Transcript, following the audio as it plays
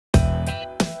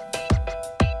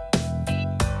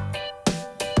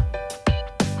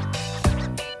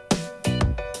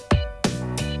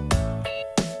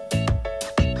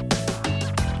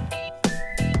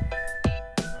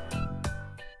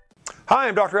Hi,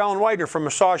 I'm Dr. Alan Widener from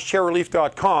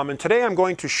MassageChairRelief.com, and today I'm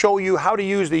going to show you how to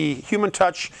use the Human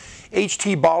Touch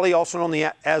HT-Bali, also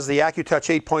known as the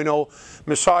AccuTouch 8.0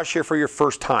 massage chair for your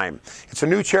first time. It's a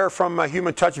new chair from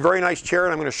Human Touch, very nice chair,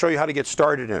 and I'm going to show you how to get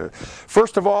started in it.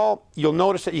 First of all, you'll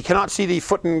notice that you cannot see the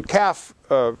foot and calf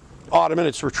ottoman.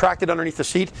 It's retracted underneath the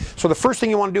seat. So the first thing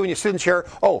you want to do when you sit in the chair,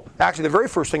 actually the very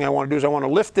first thing I want to do is I want to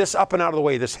lift this up and out of the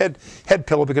way, this head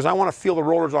pillow, because I want to feel the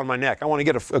rollers on my neck. I want to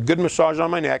get a good massage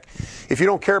on my neck. If you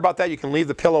don't care about that, you can leave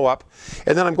the pillow up.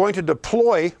 And then I'm going to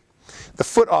deploy the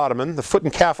foot ottoman, the foot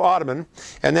and calf ottoman,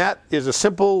 and that is a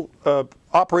simple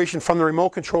operation from the remote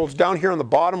controls. Down here on the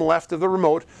bottom left of the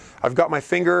remote, I've got my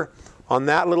finger on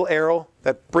that little arrow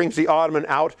that brings the ottoman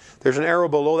out. There's an arrow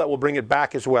below that will bring it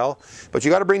back as well. But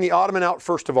you got to bring the ottoman out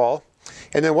first of all.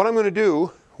 And then what I'm going to do,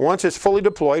 once it's fully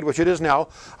deployed, which it is now,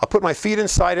 I'll put my feet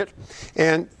inside it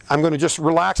and I'm going to just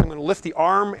relax. I'm going to lift the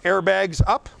arm airbags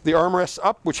up, the armrests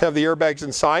up, which have the airbags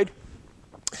inside.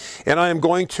 And I am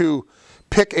going to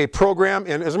pick a program,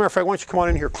 and as a matter of fact, why don't you come on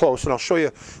in here close and I'll show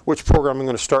you which program I'm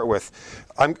going to start with.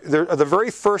 The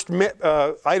very first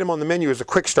item on the menu is a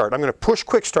quick start. I'm going to push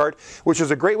quick start, which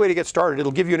is a great way to get started.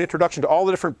 It'll give you an introduction to all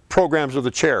the different programs of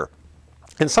the chair.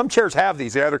 And some chairs have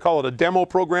these. They either call it a demo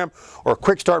program or a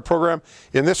quick start program.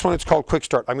 In this one, it's called quick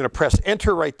start. I'm going to press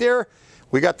enter right there.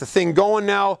 We got the thing going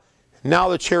now. Now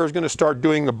the chair is going to start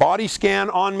doing the body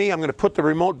scan on me. I'm going to put the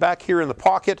remote back here in the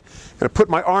pocket. I'm going to put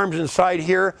my arms inside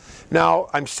here. Now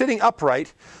I'm sitting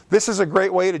upright. This is a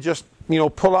great way to just,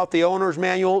 pull out the owner's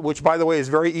manual, which by the way is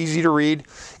very easy to read.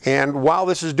 And while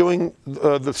this is doing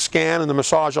the scan and the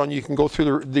massage on you, you can go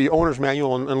through the owner's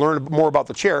manual and learn more about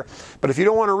the chair. But if you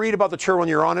don't want to read about the chair when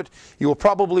you're on it, you will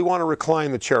probably want to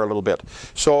recline the chair a little bit.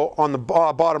 So on the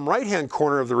bottom right-hand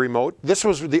corner of the remote, this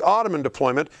was the ottoman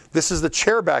deployment. This is the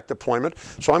chair back deployment.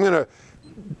 So I'm going to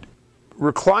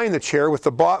recline the chair with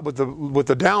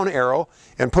the down arrow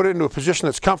and put it into a position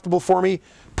that's comfortable for me.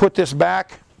 Put this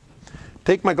back.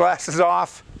 Take my glasses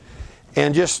off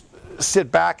and just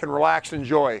sit back and relax and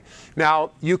enjoy.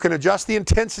 Now you can adjust the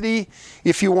intensity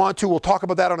if you want to. We'll talk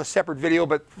about that on a separate video,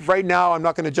 but right now I'm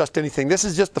not going to adjust anything. This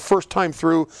is just the first time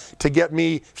through to get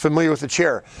me familiar with the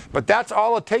chair. But that's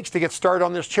all it takes to get started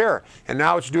on this chair. And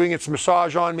now it's doing its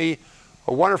massage on me.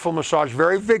 A wonderful massage,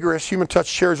 very vigorous. Human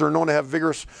Touch chairs are known to have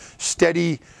vigorous,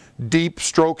 steady, deep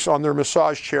strokes on their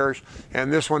massage chairs,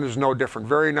 and this one is no different.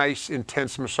 Very nice,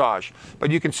 intense massage.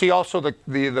 But you can see also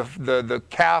the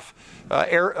calf,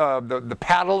 the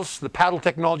paddles, the paddle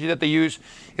technology that they use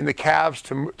in the calves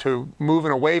to move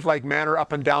in a wave-like manner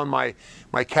up and down my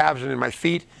calves and in my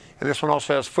feet. And this one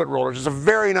also has foot rollers. It's a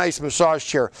very nice massage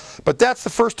chair. But that's the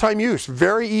first time use.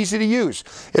 Very easy to use.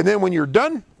 And then when you're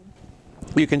done,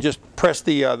 you can just press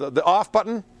the off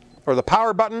button or the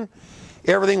power button.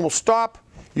 Everything will stop.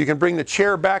 You can bring the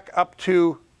chair back up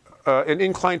to an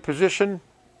inclined position.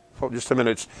 Oh, just a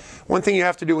minute. One thing you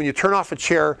have to do when you turn off a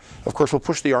chair, of course we'll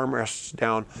push the armrests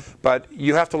down, but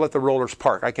you have to let the rollers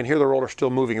park. I can hear the rollers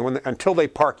still moving, and until they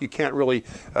park you can't really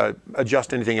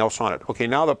adjust anything else on it. Okay,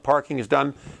 now the parking is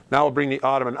done. Now I'll bring the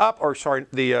ottoman up, or sorry,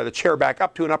 the chair back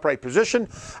up to an upright position.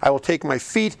 I will take my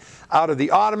feet out of the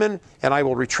ottoman and I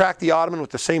will retract the ottoman with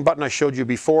the same button I showed you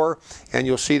before, and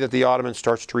you'll see that the ottoman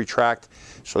starts to retract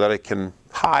so that it can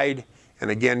hide and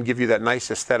again give you that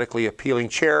nice aesthetically appealing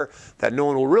chair that no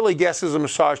one will really guess is a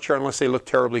massage chair unless they look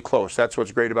terribly close. That's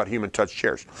what's great about Human Touch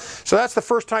chairs. So that's the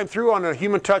first time through on a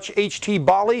Human Touch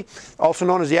HT-Bali, also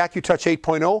known as the AccuTouch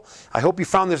 8.0. I hope you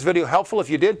found this video helpful. If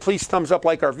you did, please thumbs up,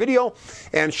 like our video,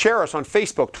 and share us on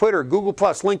Facebook, Twitter, Google+,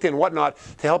 LinkedIn, whatnot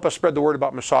to help us spread the word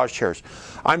about massage chairs.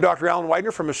 I'm Dr. Alan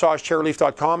Widener from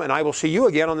MassageChairRelief.com, and I will see you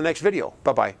again on the next video.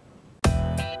 Bye-bye.